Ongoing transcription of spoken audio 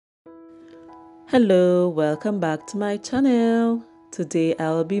Hello, welcome back to my channel. Today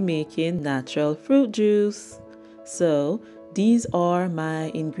I'll be making natural fruit juice. So these are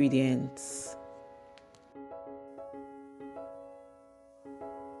my ingredients.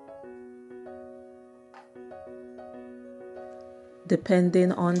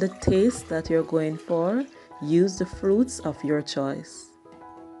 Depending on the taste that you're going for, use the fruits of your choice.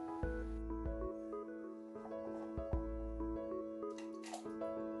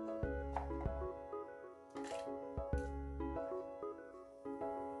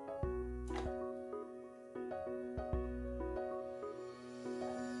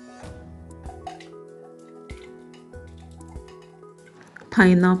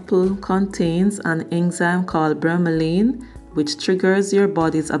 Pineapple contains an enzyme called bromelain, which triggers your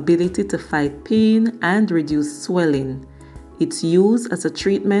body's ability to fight pain and reduce swelling. It's used as a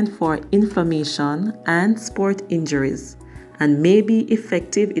treatment for inflammation and sport injuries and may be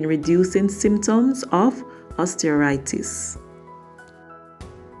effective in reducing symptoms of osteoarthritis.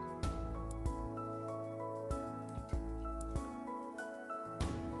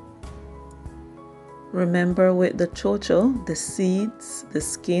 Remember, with the chocho, the seeds, the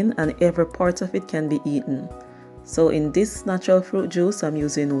skin, and every part of it can be eaten. So in this natural fruit juice, I'm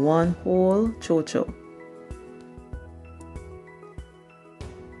using one whole chocho.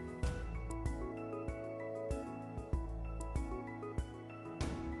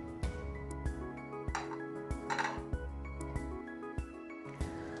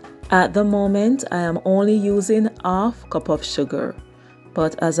 At the moment, I am only using half cup of sugar,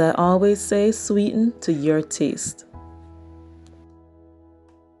 but as I always say, sweeten to your taste.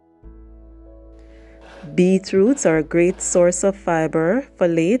 Beetroots are a great source of fiber,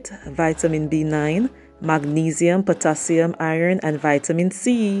 folate, vitamin B9, magnesium, potassium, iron, and vitamin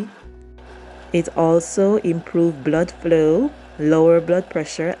C. It also improves blood flow, lower blood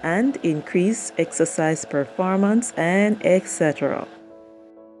pressure, and increase exercise performance, and etc.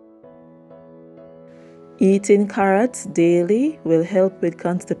 Eating carrots daily will help with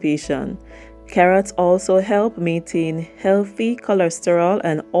constipation. Carrots also help maintain healthy cholesterol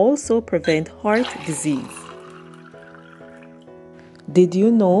and also prevent heart disease. Did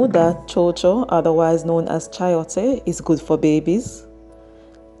you know that Chocho, otherwise known as Chayote, is good for babies?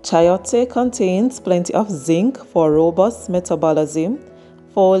 Chayote contains plenty of zinc for robust metabolism,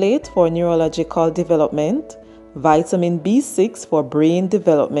 folate for neurological development, vitamin B6 for brain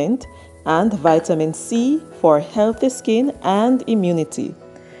development, and vitamin C for healthy skin and immunity.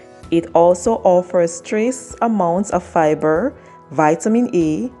 It also offers trace amounts of fiber, vitamin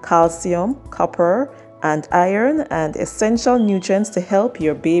A, calcium, copper, and iron, and essential nutrients to help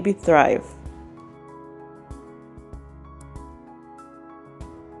your baby thrive.